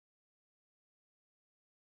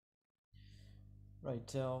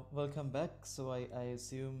Right, welcome back. So I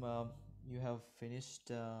assume you have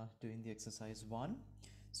finished doing the exercise one.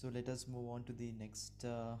 So let us move on to the next,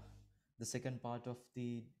 the second part of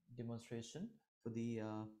the demonstration for the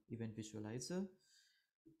event visualizer.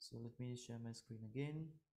 So let me share my screen again.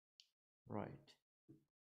 Right.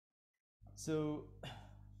 So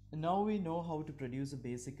now we know how to produce a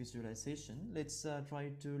basic visualization. Let's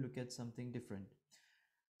try to look at something different.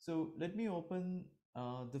 So let me open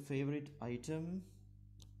the favorite item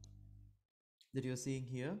that you're seeing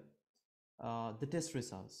here, the test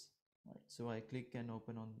results. Right. So I click and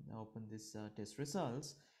open this test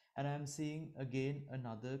results, and I'm seeing again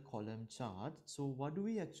another column chart. So what do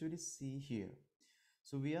we actually see here?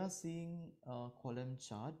 So we are seeing a column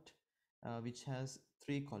chart which has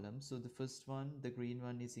three columns. So the first one, the green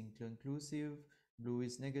one, is inclusive, blue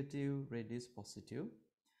is negative, red is positive.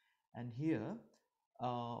 And here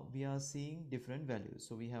we are seeing different values.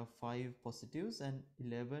 So we have 5 positives and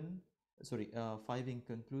 11, sorry, 5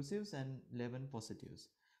 inconclusives and 11 positives.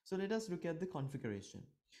 So let us look at the configuration.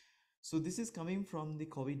 So this is coming from the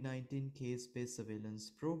COVID-19 case-based surveillance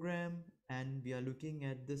program, and we are looking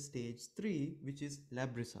at the stage 3, which is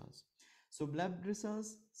lab results. So lab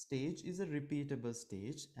results stage is a repeatable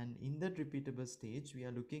stage, and in that repeatable stage we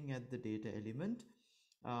are looking at the data element,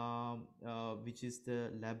 which is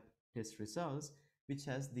the lab test results, which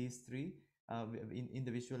has these three. In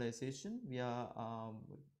the visualization we are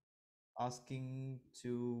asking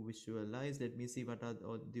to visualize. Let me see what are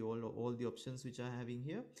all the options which are having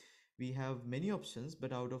here. We have many options,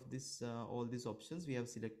 but out of this all these options we have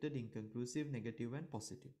selected inconclusive, negative and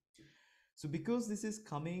positive. So because this is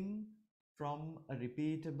coming from a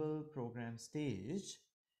repeatable program stage,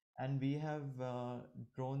 and we have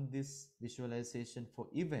drawn this visualization for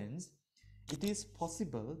events, it is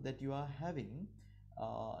possible that you are having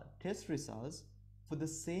test results for the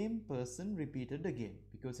same person repeated again.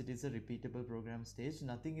 Because it is a repeatable program stage,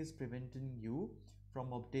 nothing is preventing you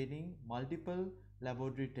from obtaining multiple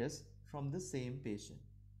laboratory tests from the same patient.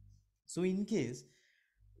 So in case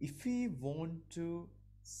if we want to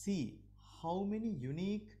see how many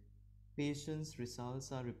unique patients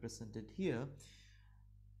results are represented here,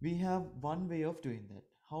 we have one way of doing that.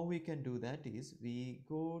 How we can do that is we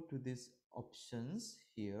go to this options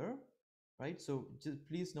here, right? So just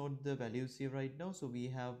please note the values here right now. So we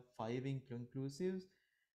have 5 inconclusives,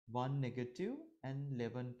 1 negative and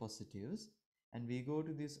 11 positives, and we go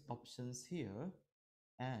to these options here,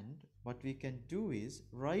 and what we can do is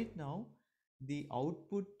right now the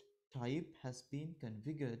output type has been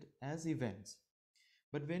configured as events.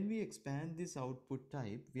 But when we expand this output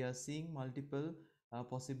type, we are seeing multiple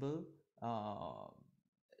possible uh,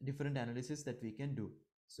 different analysis that we can do.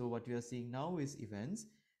 So what we are seeing now is events.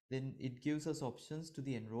 Then it gives us options to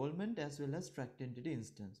the enrollment as well as tracked entity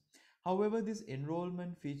instance. However, this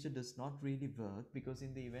enrollment feature does not really work because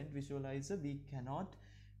in the event visualizer, we cannot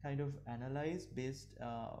kind of analyze based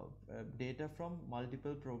data from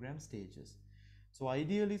multiple program stages. So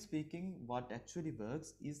ideally speaking, what actually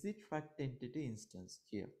works is the tracked entity instance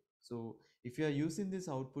here. So if you are using this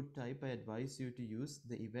output type, I advise you to use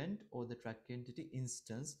the event or the tracked entity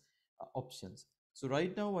instance options. So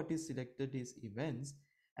right now what is selected is events,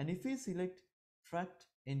 and if we select tracked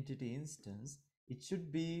entity instance, it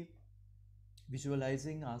should be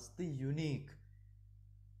visualizing us the unique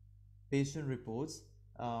patient reports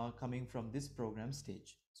coming from this program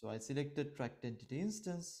stage. So I selected tracked entity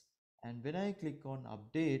instance, and when I click on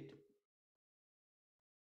update,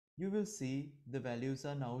 you will see the values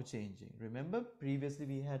are now changing. Remember, previously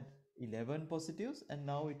we had 11 positives and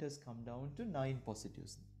now it has come down to 9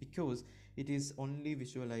 positives because it is only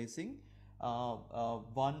visualizing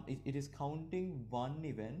it is counting one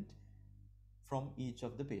event from each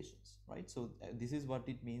of the patients, right? So this is what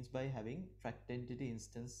it means by having tracked entity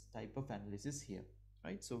instance type of analysis here,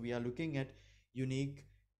 right? So we are looking at unique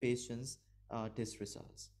patients test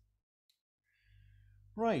results.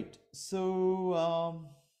 Right. So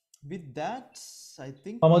with that, I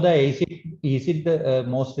think we Amoda, can. is it the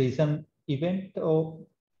most recent event or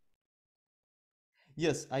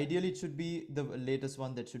Yes, ideally it should be the latest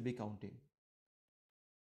one that should be counting.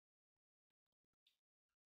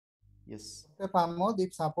 Yes. Dr. Pramod,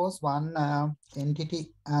 if suppose one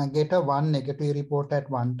entity get a one negative report at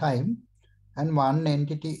one time and one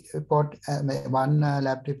entity report, one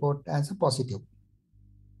lab report as a positive,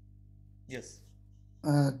 Yes.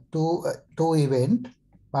 two event,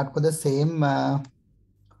 but for the same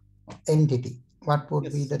entity, what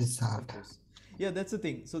would be Yes. the result? Of course. Yeah, that's the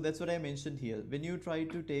thing. So that's what I mentioned here. When you try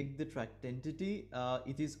to take the tracked entity,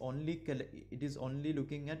 it is only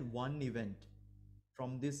looking at one event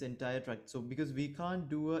from this entire tract. So because we can't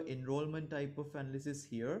do a enrollment type of analysis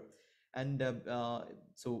here, and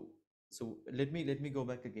so let me go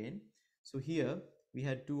back again. So here we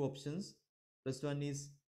had two options. First one is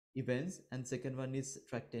events and second one is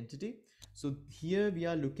tracked entity. So here we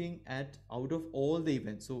are looking at out of all the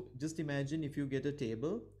events. So just imagine if you get a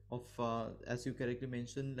table of as you correctly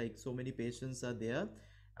mentioned, like so many patients are there,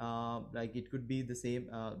 like it could be the same,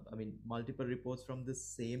 I mean multiple reports from the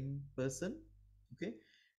same person. Okay,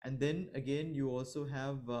 and then again you also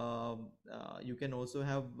have you can also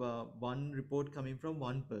have one report coming from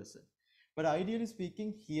one person. But ideally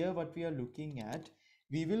speaking, here what we are looking at,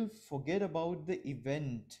 we will forget about the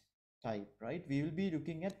event type, right? We will be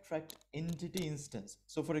looking at tracked entity instance.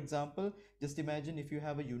 So for example, just imagine if you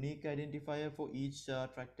have a unique identifier for each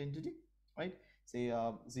tracked entity, right? Say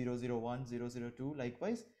 001, 002,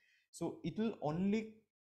 likewise. So it will only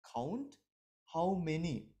count how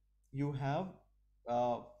many you have.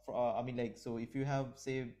 I mean, like, so if you have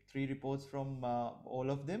say 3 reports from all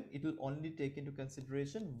of them, it will only take into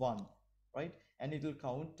consideration one, right? And it will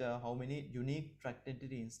count how many unique tracked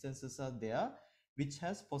entity instances are there which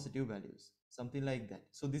has positive values, something like that.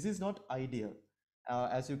 So this is not ideal.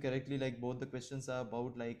 As you correctly, like, both the questions are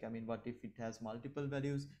about, like, I mean, what if it has multiple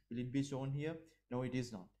values, will it be shown here? No, it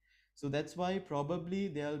is not. So that's why probably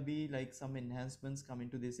there'll be like some enhancements coming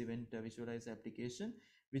to this event visualize application,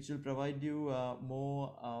 which will provide you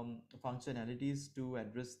more functionalities to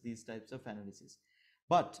address these types of analysis.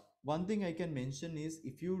 But one thing I can mention is,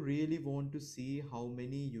 if you really want to see how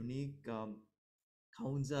many unique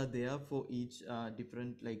counts are there for each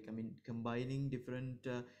different, like, I mean, combining different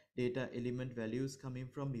data element values coming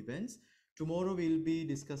from events, tomorrow we'll be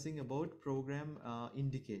discussing about program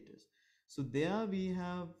indicators. So there we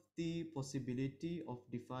have the possibility of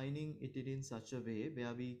defining it in such a way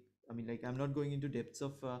where we, I mean, like, I'm not going into depths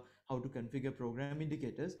of how to configure program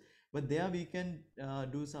indicators, but there we can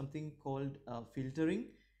do something called filtering,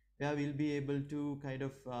 where we'll be able to kind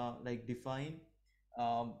of like define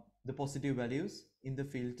the positive values in the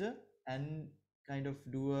filter and kind of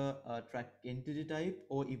do a track entity type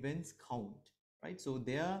or events count, right? So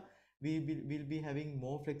there we will be having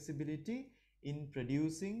more flexibility in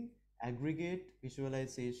producing aggregate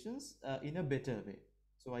visualizations in a better way.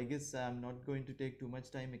 So I guess I'm not going to take too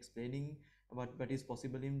much time explaining what is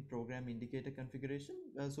possible in program indicator configuration.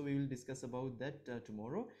 So we will discuss about that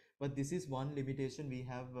tomorrow. But this is one limitation we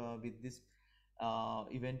have with this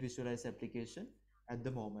event visualize application at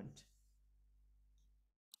the moment.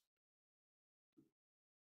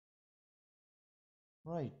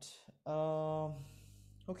 Right.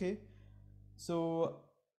 Okay. So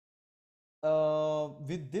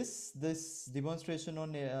with this demonstration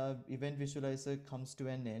on event visualizer comes to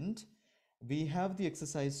an end. We have the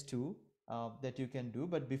exercise 2 that you can do,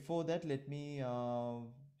 but before that, let me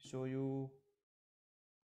show you.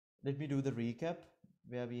 Let me do the recap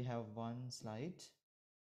where we have one slide.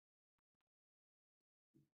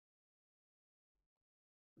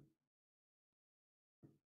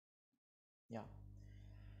 Yeah.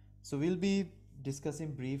 So we'll be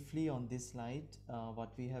discussing briefly on this slide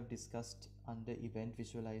what we have discussed under event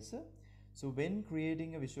visualizer. So when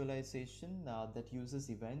creating a visualization that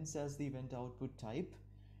uses events as the event output type,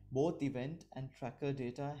 both event and tracker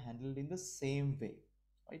data are handled in the same way,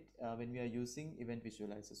 right? When we are using event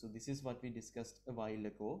visualizer. So this is what we discussed a while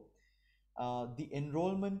ago. The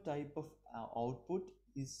enrollment type of output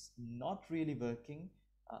is not really working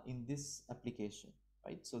in this application,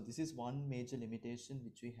 right? So this is one major limitation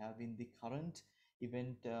which we have in the current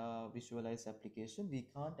event visualize application. We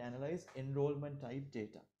can't analyze enrollment type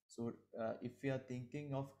data. So if we are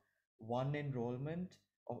thinking of one enrollment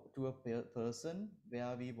to a person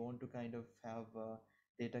where we want to kind of have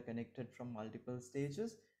data connected from multiple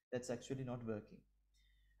stages, that's actually not working.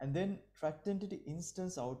 And then tracked entity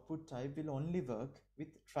instance output type will only work with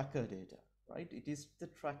tracker data, right? It is the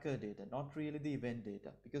tracker data, not really the event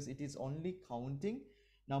data, because it is only counting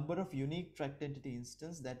number of unique tracked entity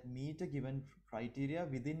instance that meet a given criteria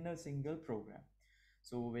within a single program.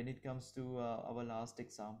 So when it comes to our last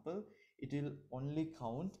example, it will only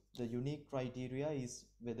count the unique criteria is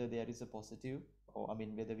whether there is a positive, or I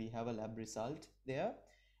mean whether we have a lab result there,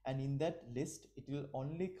 and in that list it will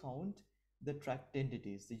only count the tracked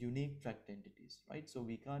entities, the unique tracked entities, right? So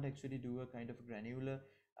we can't actually do a kind of granular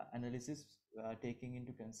analysis taking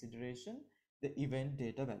into consideration the event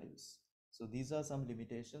data values. So these are some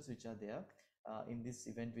limitations which are there in this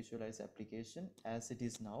event visualize application as it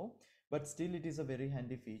is now, but still it is a very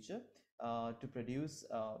handy feature to produce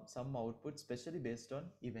some output, especially based on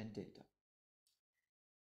event data.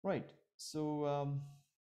 Right. So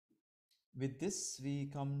with this, we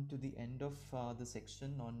come to the end of the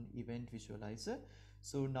section on Event Visualizer.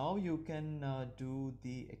 So now you can do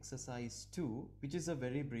the exercise 2, which is a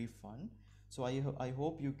very brief one. So I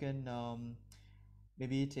hope you can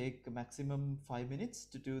maybe take maximum 5 minutes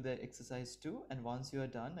to do the exercise 2, and once you are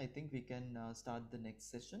done, I think we can start the next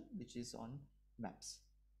session, which is on maps.